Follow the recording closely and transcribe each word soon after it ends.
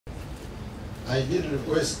I did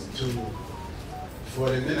request for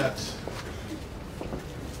a minute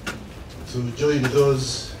to join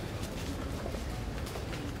those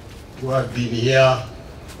who have been here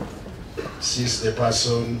since the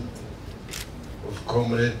person of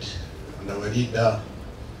Comrade and our leader,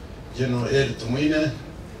 General Elly Tumwine,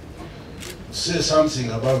 to say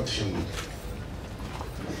something about him.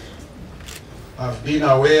 I've been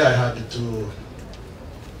away. I had to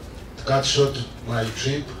cut short my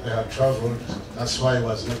trip. I had traveled. That's why I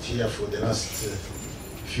was not here for the last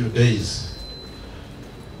few days.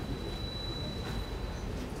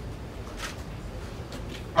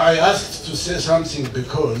 I asked to say something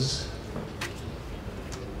because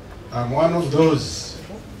I'm one of those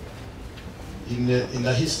in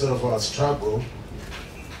the history of our struggle.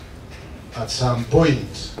 At some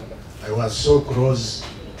point, I was so close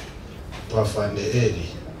to Afande Elly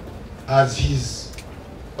as his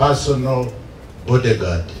personal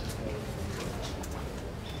bodyguard.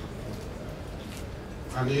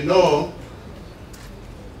 And you know,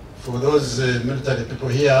 for those military people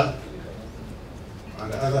here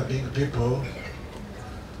and other big people,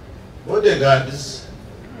 bodyguards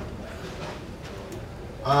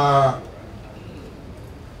are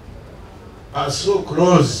so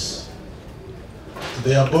close to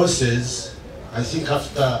their bosses. I think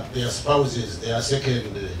after their spouses, they are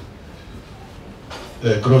second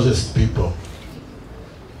the closest people.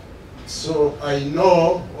 So I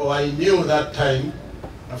know, or I knew that time,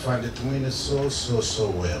 Afande Tumwine so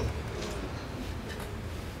well.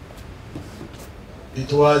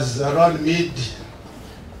 It was around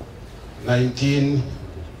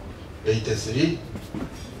mid-1983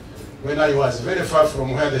 when I was very far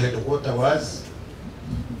from where the headquarters was,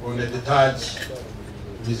 on a detach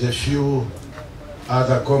with a few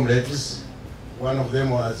other comrades. One of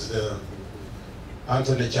them was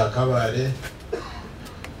Anthony Chakabare,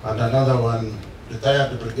 and another one,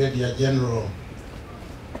 retired Brigadier General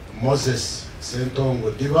Moses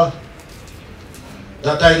Sentongo Diva,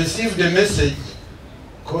 that I received a message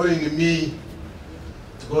calling me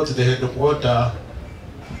to go to the headquarters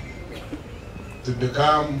to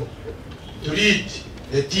lead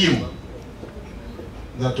a team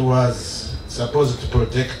that was supposed to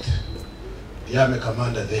protect the army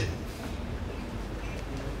commander then.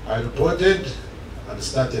 I reported and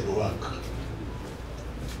started work.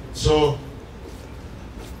 So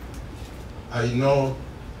I know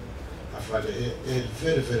Afande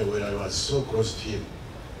very, very well. I was so close to him.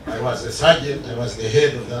 I was the sergeant, I was the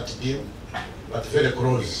head of that team, but very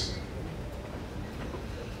close.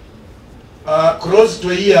 Close to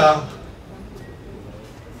a year,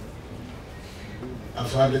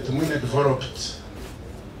 Afande Tumwine developed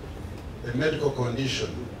a medical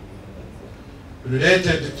condition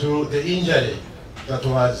related to the injury that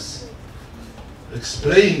was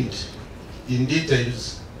explained in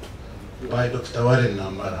details by Dr. Warren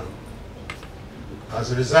Namara.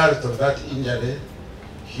 As a result of that injury,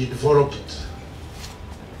 he developed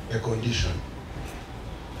a condition,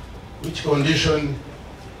 which condition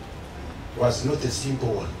was not a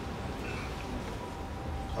simple one.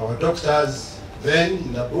 Our doctors then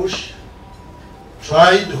in the bush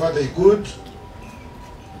tried what they could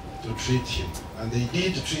to treat him, and they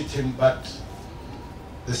did treat him, but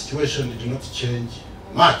the situation did not change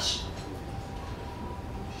much.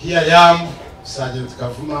 Here I am, Sergeant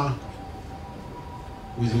Kavuma,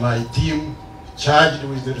 with my team, charged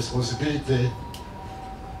with the responsibility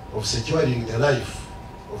of securing the life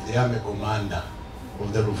of the army commander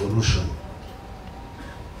of the revolution.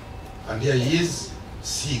 And here he is,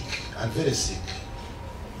 sick, and very sick.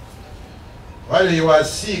 While he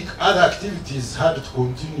was sick, other activities had to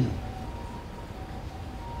continue.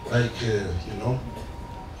 Like,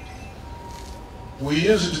 we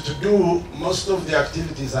used to do most of the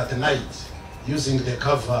activities at night using the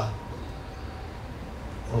cover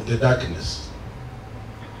of the darkness.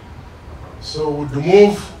 So we'd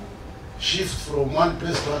move, shift from one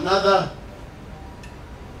place to another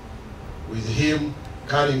with him,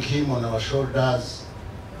 carrying him on our shoulders,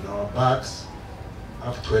 on our backs,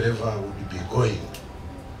 up to wherever we would be going.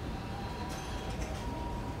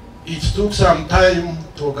 It took some time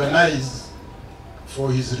to organize for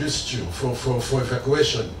his rescue, for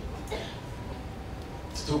evacuation.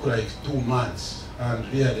 It took like 2 months, and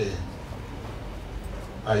really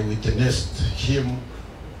I witnessed him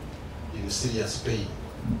in serious pain.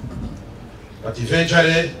 But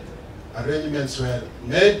eventually arrangements were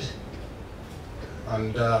made,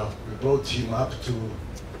 and we brought him up to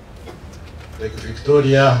Lake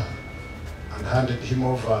Victoria and handed him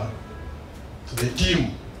over to the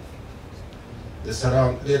team, the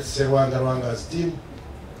Serwanga's team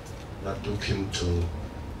that took him to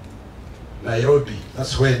Nairobi.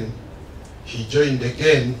 That's when he joined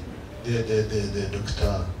again the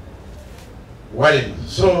Dr. Warren.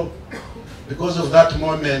 So, because of that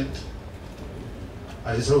moment,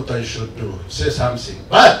 I thought I should say something.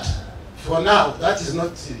 But for now, that is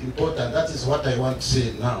not important. That is what I want to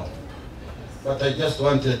say now. But I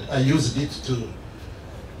used it to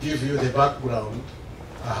give you the background.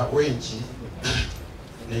 Ahawenji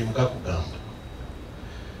nemuka kugamba.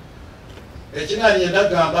 Ekinani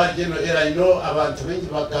ndagamba I know abantu bengi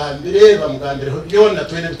bagambire bamugambire byonna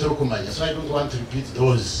twene bitoro kumanya. So I don't want to repeat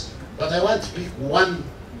those. But I want to pick one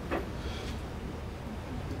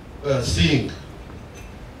thing.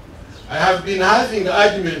 I have been having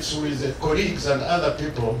arguments with colleagues and other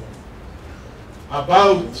people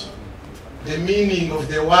about the meaning of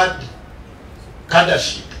the word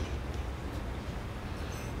cadreship.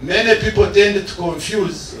 Many people tend to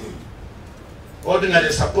confuse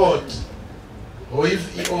ordinary support or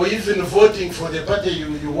even voting for the party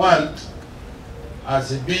you want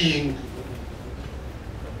as being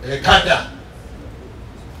a cadre.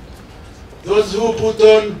 Those who put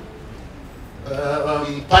on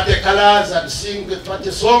party colors and sing party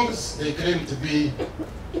songs, they claim to be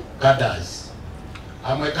cadres.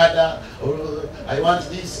 I'm a cadre, or I want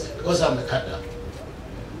this because I'm a cadre.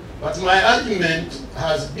 But my argument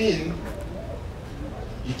has been,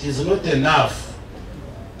 it is not enough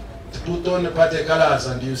to put on the party colors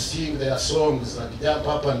and you sing their songs and jump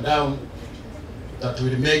up and down that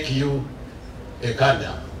will make you a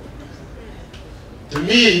cadre. To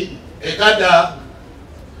me, a cadre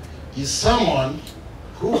is someone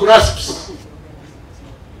who grasps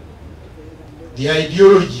the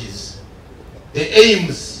ideologies, the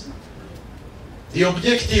aims, the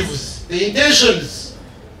objectives, the intentions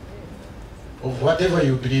of whatever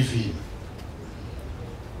you believe in.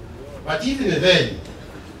 But even then,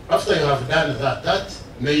 after you have done that, that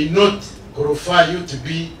may not qualify you to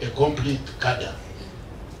be a complete cadre.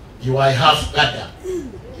 You are half cadre.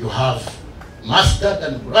 You have mastered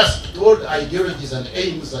and grasped all the ideologies and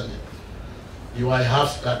aims, and you are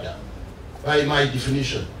half cadre, by my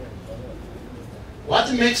definition.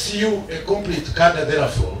 What makes you a complete cadre,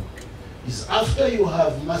 therefore, is after you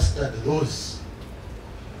have mastered those,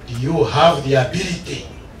 you have the ability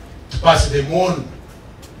to pass them on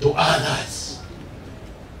to others,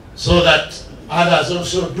 so that others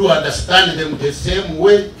also do understand them the same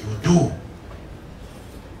way you do.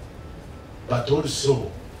 But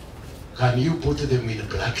also, can you put them in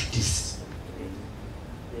practice?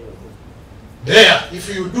 There,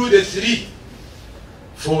 if you do the three,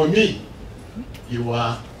 for me, you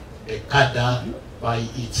are a cadre by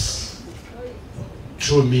its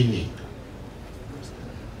true meaning.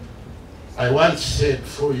 I once said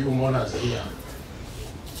for you mourners here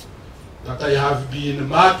that I have been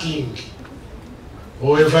marking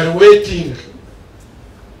or evaluating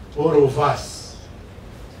all of us.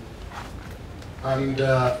 And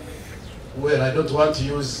well, I don't want to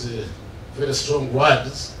use very strong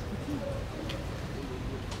words,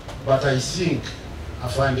 but I think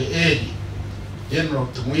Elly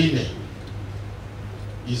Tumwine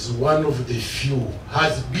is one of the few,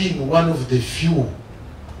 has been one of the few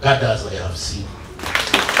cadres I have seen.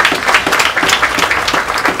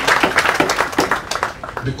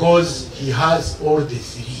 Because he has all the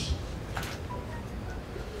three.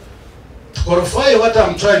 To qualify what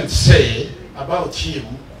I'm trying to say about him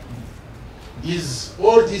is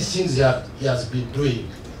all these things he has been doing,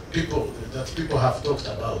 that people have talked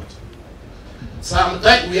about.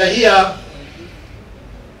 Sometimes we are here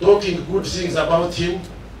talking good things about him,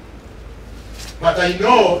 but I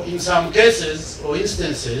know in some cases or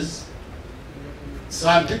instances,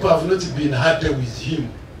 some people have not been happy with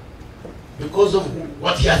him because of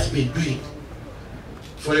what he has been doing.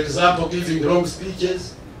 For example, giving wrong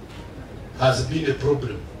speeches has been a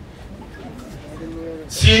problem.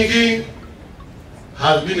 Singing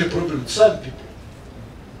has been a problem to some people.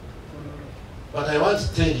 But I want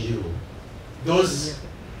to tell you, those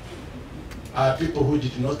are people who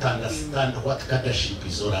did not understand what cadreship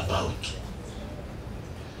is all about.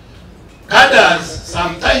 Cadres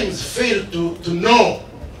sometimes fail to know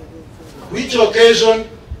which occasion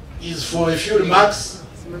is for a few remarks,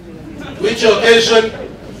 which occasion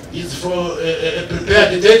is for a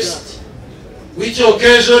prepared text, which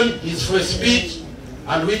occasion is for a speech,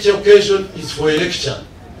 and which occasion is for a lecture.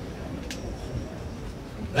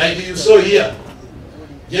 Like you saw here,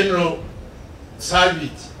 General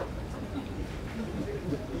Sabit.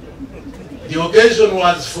 The occasion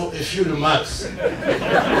was for a few remarks.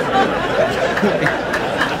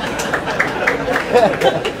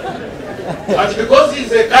 But because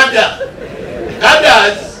he's a cadre,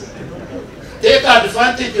 cadres take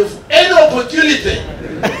advantage of any opportunity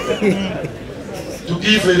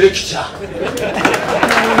give a lecture.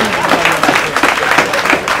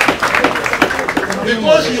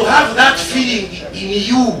 Because you have that feeling in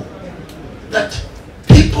you that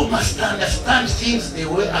people must understand things the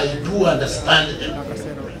way I do understand them.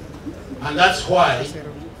 And that's why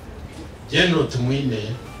General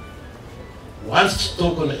Tumwine wants to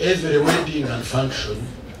talk on every wedding and function,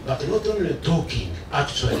 but not only talking,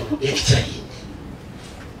 actually lecturing.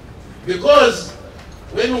 Because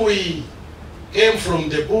when we came from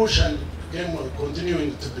the bush and came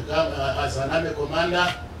continuing to become as an army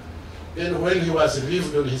commander, then when he was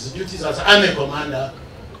relieved on his duties as army commander,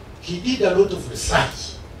 he did a lot of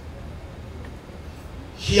research.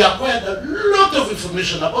 He acquired a lot of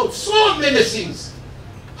information about so many things.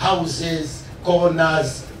 Houses,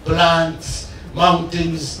 corners, plants,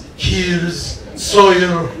 mountains, hills,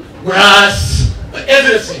 soil, grass,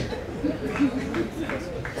 everything.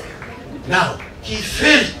 Now, he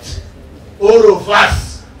felt all of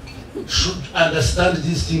us should understand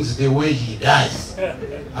these things the way he does.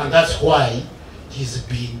 And that's why he's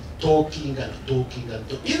been talking and talking and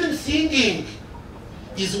talking. Even singing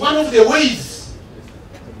is one of the ways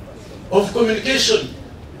of communication.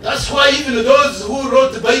 That's why even those who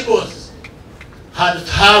wrote the Bibles had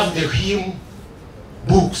to have the hymn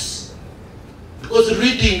books. Because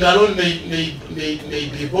reading alone may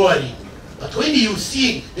be boring. But when you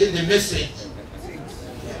sing, then the message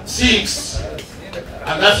sings.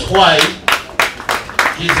 And that's why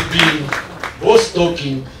he's been both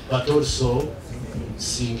talking but also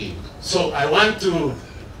singing. So I want to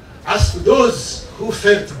ask those who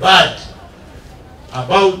felt bad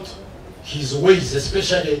about his ways,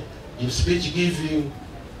 especially in speech giving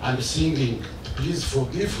and singing, to please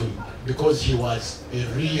forgive him, because he was a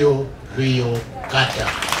real cutter.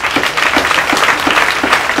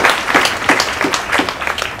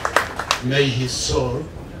 May his soul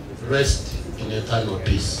rest in eternal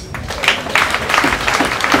peace.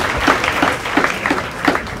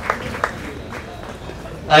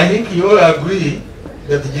 I think you all agree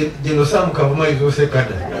that General Sam Kavuma is also a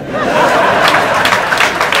cadre.